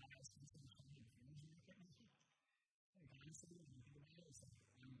probably have some kind of energy right now. Like, honestly, when you think about it, it's like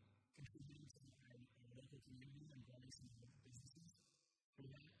I'm contributing to our local community and growing some businesses for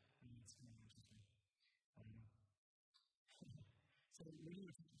that, and it's kind of interesting. So, when you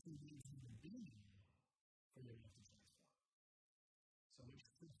were talking to these who have been for your life to transform, so which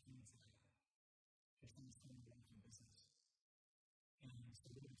things like that? If things come back from business, and so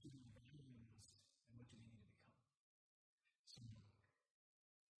what do you value and what do you need to become? So,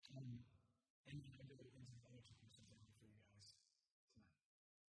 and I'm going to go into the other two questions for you guys tonight,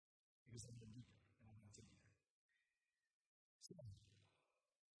 because I'm going to do it, and I'm going to take it. So,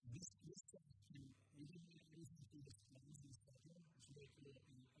 this question, even though it is through the plans and stuff, it's really cool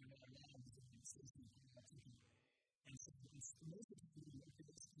in our lives and the systems and activity. And so, most of the people who look at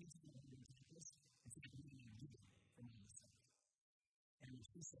this, these are the ones like this, it's like we need to do it from the side. And what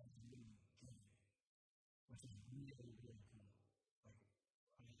she said is really good, which is really, really cool. Like,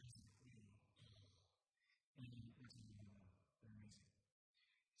 I mean, it's really cool. And it's really they're amazing.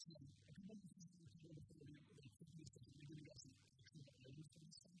 So, a couple of things that we're going to do before we put this stuff, we're going to go see actual values for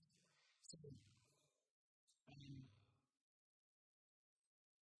this stuff. So,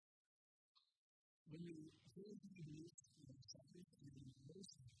 when you hear the news of something and you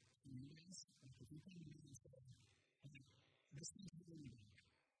notice the news and the people who do this stuff, and this is really bad.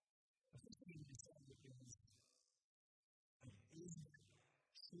 The first thing I said is, like, is it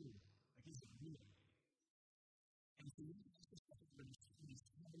true? Like, is it real? And so you ask yourself when you see these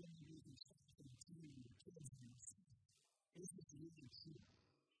celebrities and stuff and you see your kids and you see, is it really true?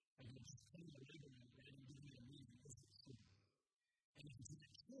 And you're just putting a label on it and giving it a meaning, is it true? And if it's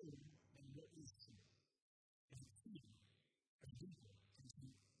not true, then what is true? Is it true? Are you people? Because you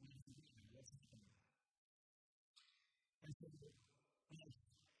want to do it, what's happening? And so,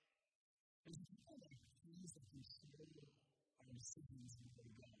 there's a couple of things that we share our decisions and where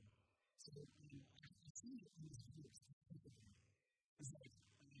to go. So, I see that in this video specifically, is like,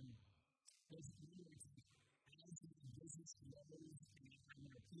 there's a video that's like, as the business grows and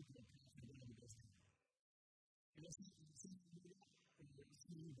more people are passionate about the business. And that's not the same video, or it's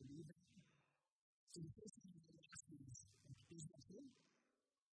not even believe it. So, the first thing I'm going to ask you is that true?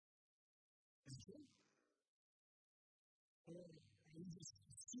 Is it true? Or are you just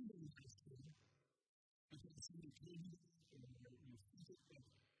assuming that it's true? Because somebody told you that, or you think it, but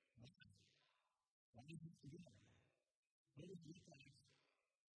why do you have to do that? What would it look like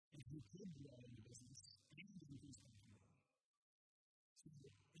if you could grow in the business and increase profitability? So,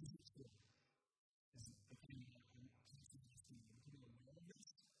 is it true? Is it the thing that I'm constantly asking you to be aware of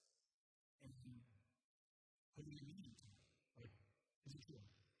this? And what do you mean to it? Like, is it true?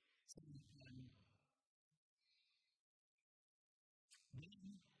 So,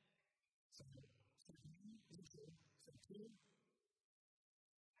 step one, is it true? Step two,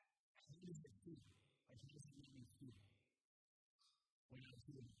 how does it feel? Like, how does it make me feel? When I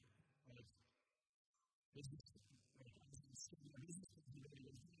feel it, like, business, like, I was starting a business with the very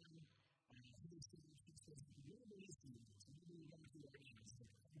first time, who was doing this business, whatever it is to do this, whatever you're going through right now, it's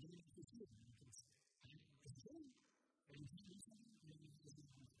like, I'm doing it for you, because it's true, and you can't do something, and you can't do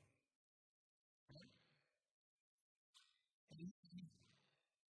something. Right? And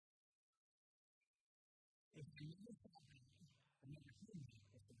if I never thought that, I never heard that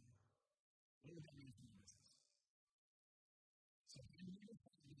before, what would that mean for my business? So if I never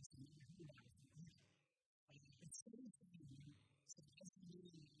thought this, I never heard that before, it's so funny. So as I'm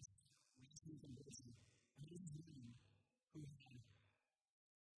doing this, last week in Boise, I was a woman who had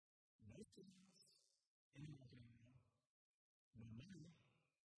no skills in marketing, no money,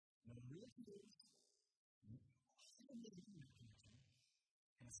 no real skills, all of the connection,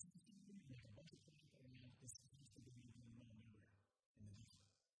 and a system like a budget plan around this supposed to be even more nowhere in the future.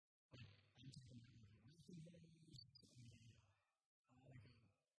 Like, I'm talking about marketing goals, like a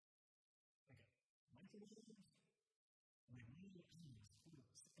microwave, like really easy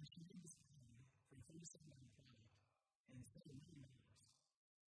tools. And she did this for $37 product, and instead of $9,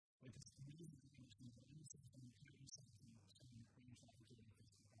 with this amazing information that I'm saying, you can't use something else, so you bring yourself to the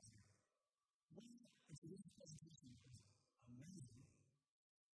 $50,000. Well, it's a really presentation, it's amazing.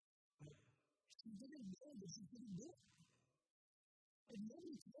 But she told that she couldn't do it. And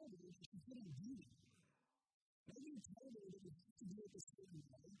nobody told her that she couldn't do it. Nobody told her that it had to do it the same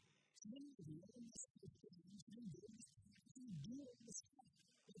way. She didn't learn this stuff. She didn't do this. She didn't do all this stuff.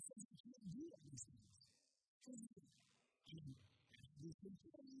 But it says you can't do all these things. Because these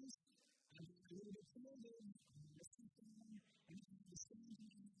employees, I'm a little bit familiar, I'm listening to them, and you understand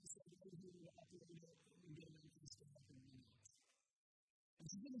me, so I go here to operate it, and get it and stuff like that. And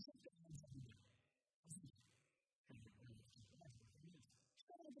she didn't check that out every day. I was like, hey,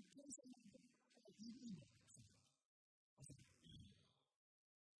 shut up, the place I'm not going to like you either. I was like,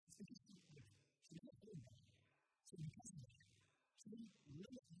 it's interesting, like, she never heard about it. So because of that, she didn't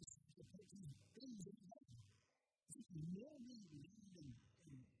realize that these things that happen. It's like, more than in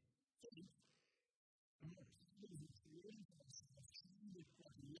faith, and more people who created for ourselves, trying to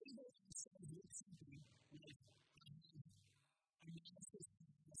label ourselves with something like, I mean, that's just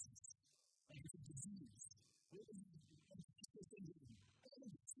process. Like it's a disease. What is it? It's just syndrome. Oh,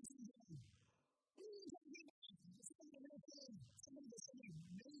 it's a syndrome. Ooh, it's a syndrome. It's not a real thing. Somebody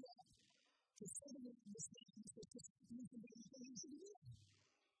made up to settle it in this thing. It's just you can do anything you should do.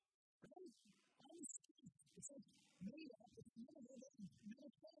 Right? All this stuff. It's like made up. It's never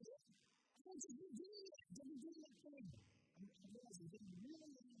tried it. I want you to do it. Don't do that thing. I'm realizing that you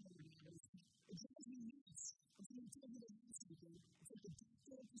really know what it is. It drives me nuts. I'm going to tell you the last thing. It's like the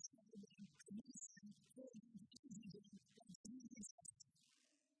doctor of the Spider-Man, the medicine, for the disease, that's the new stuff.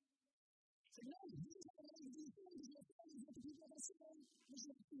 So no, you just have to do things. You're fighting with the people that say, there's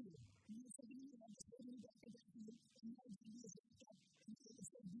no fear. And you're thinking, you know, I'm just holding back and back to you, and now you can do this and that. And it's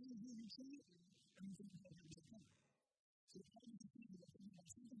like really, really true. And you think about it as a point. So how do you feel that you have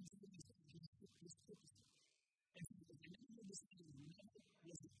something to do with this purpose? And so if I never did this thing, never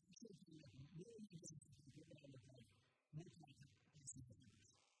was the actual thing that really makes it to get out of life, more content, and some things.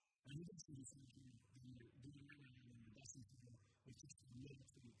 And you can see this in the right now and the lesson today, which is the real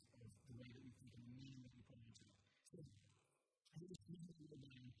truth of the way that we think and the meaning that we put into it. So I think it's really well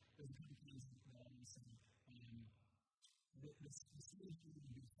done. There's a couple things that I always say. The stage you can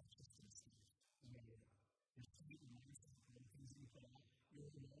be conscious to this stage. There's three areas of the things that you put out.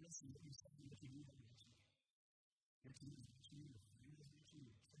 You're awareness and what you say and what you do about it. Your team is watching you, your family is watching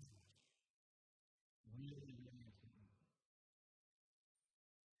you, your kids are watching you. Really, really important.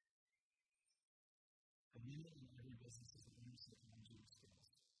 A meal in every business is a new technology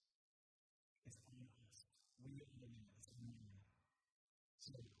experience. It's on us. We are the man. It's on you.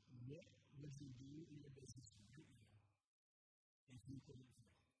 So, what would you do in your business right now if you couldn't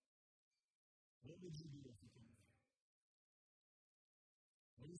fail? What would you do if you couldn't fail?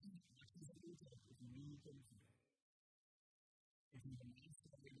 What is the actions that you would take if you knew you couldn't fail? If you had not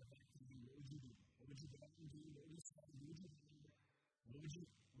started the fact that you, what would you do? What would you go out and do? What would you start? What would you do?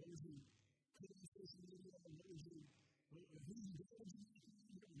 What would you put on social media? What would you, who would you go to?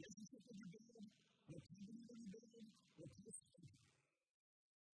 What relationship would you build? What company would you build? What place would you build?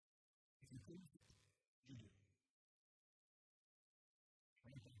 If you couldn't fail, you do.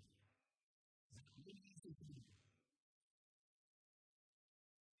 Right there. Is that really easy to do?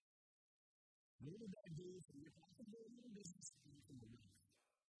 What would that do for your profitability in business and for your life?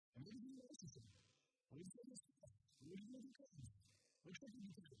 And what would you do relationship? What would you do with yourself? What would you do with your kids? What trip would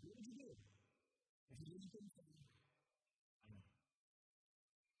you take? What would you do? If you really couldn't fail, I know.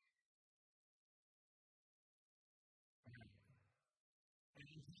 And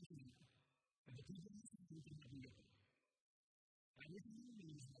I'm telling you, and the people who think we can have you go. Everything you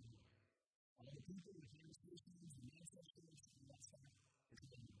need is have you. All the people, the conversations, the manifestations, and that stuff, it's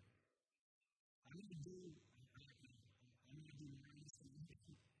going to be. I'm going to do awareness and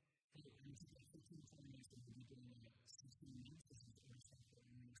empathy. Hey, I'm going to take 15 minutes to be doing 16 minutes. This is the stuff that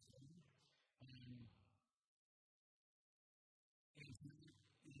I'm going to study. And it's not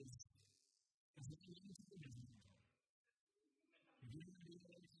limited to business. If you're going to do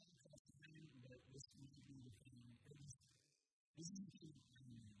it across time, but this might be the thing. This is the thing that I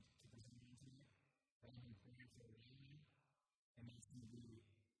need to present on today. I'm going to pray for a day, and that's going to be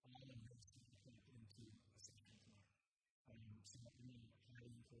all of this to be put into a section tomorrow. So I'm going to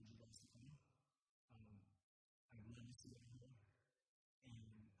highly encourage you guys to come.